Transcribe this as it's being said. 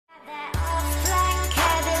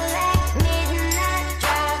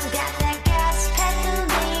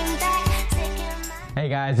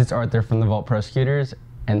guys, it's Arthur from TheVaultProScooters,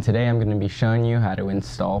 and today I'm going to be showing you how to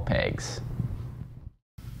install pegs.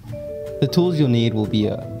 The tools you'll need will be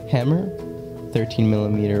a hammer,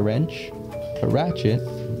 13mm wrench, a ratchet,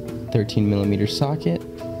 13mm socket,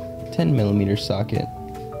 10mm socket,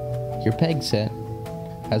 your peg set,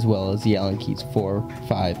 as well as the Allen keys 4,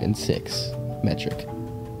 5, and 6 metric.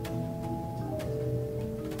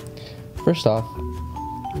 First off,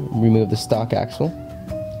 remove the stock axle.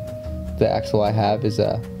 The axle I have is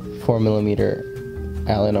a 4mm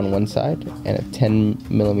Allen on one side and a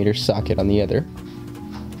 10mm socket on the other.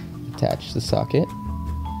 Attach the socket.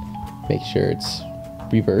 Make sure it's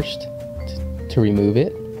reversed to remove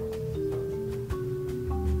it.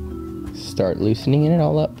 Start loosening it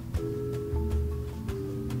all up.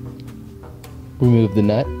 Remove the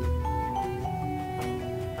nut.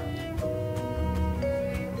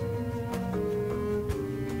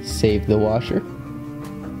 Save the washer.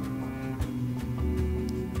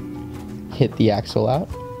 Hit the axle out.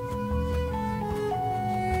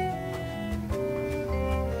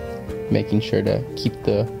 Making sure to keep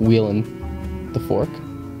the wheel and the fork.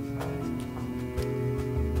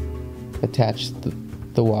 Attach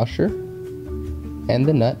the washer and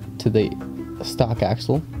the nut to the stock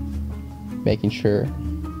axle, making sure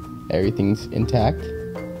everything's intact.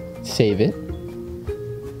 Save it.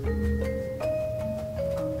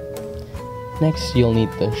 Next, you'll need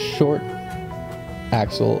the short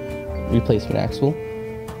axle, replacement axle.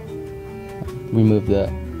 Remove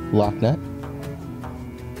the lock nut.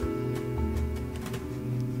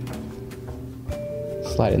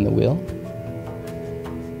 Slide in the wheel.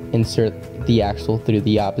 Insert the axle through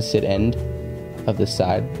the opposite end of the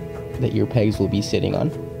side that your pegs will be sitting on.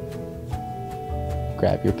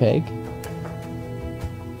 Grab your peg.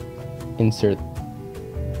 Insert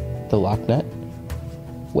the lock nut.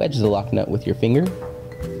 Wedge the lock nut with your finger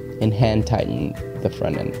and hand tighten the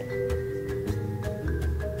front end.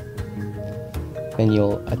 Then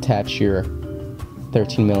you'll attach your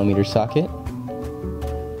 13mm socket.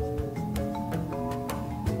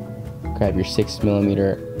 Grab your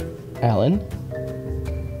 6mm Allen.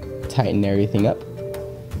 Tighten everything up.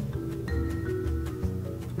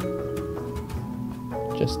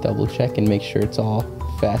 Just double check and make sure it's all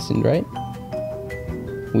fastened right.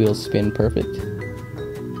 Wheels spin perfect.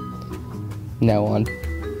 Now on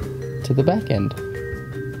to the back end.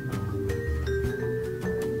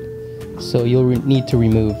 So you'll need to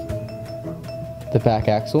remove the back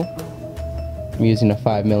axle. I'm using a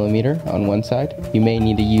 5mm on one side. You may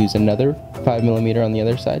need to use another 5mm on the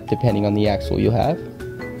other side, depending on the axle you have.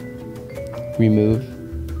 Remove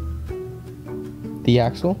the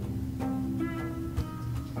axle.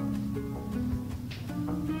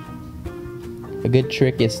 A good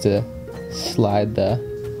trick is to slide the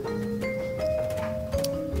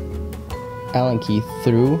Allen key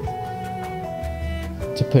through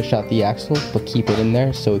to push out the axle, but keep it in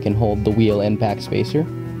there so it can hold the wheel and back spacer.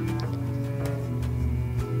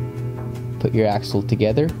 Put your axle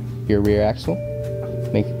together, your rear axle,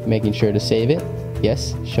 making sure to save it.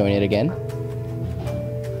 Yes, showing it again.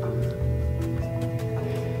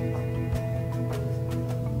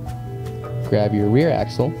 Grab your rear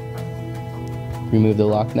axle, remove the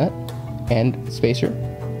lock nut and spacer.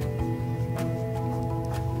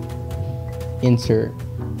 Insert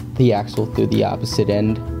the axle through the opposite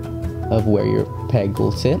end of where your peg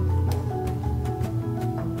will sit.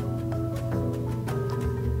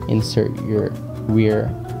 Insert your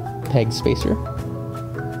rear peg spacer.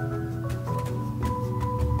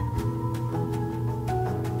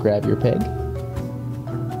 Grab your peg.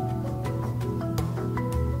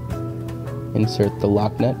 Insert the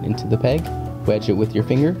lock nut into the peg. Wedge it with your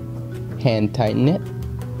finger. Hand tighten it.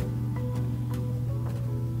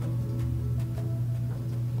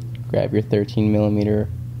 Grab your 13mm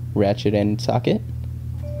ratchet end socket,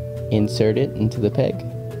 insert it into the peg,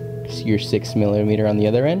 your 6mm on the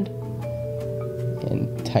other end,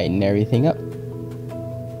 and tighten everything up.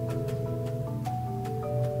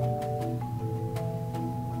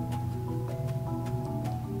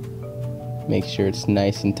 Make sure it's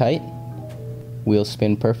nice and tight, wheels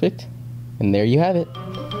spin perfect, and there you have it.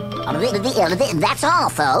 That's all,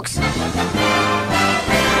 folks.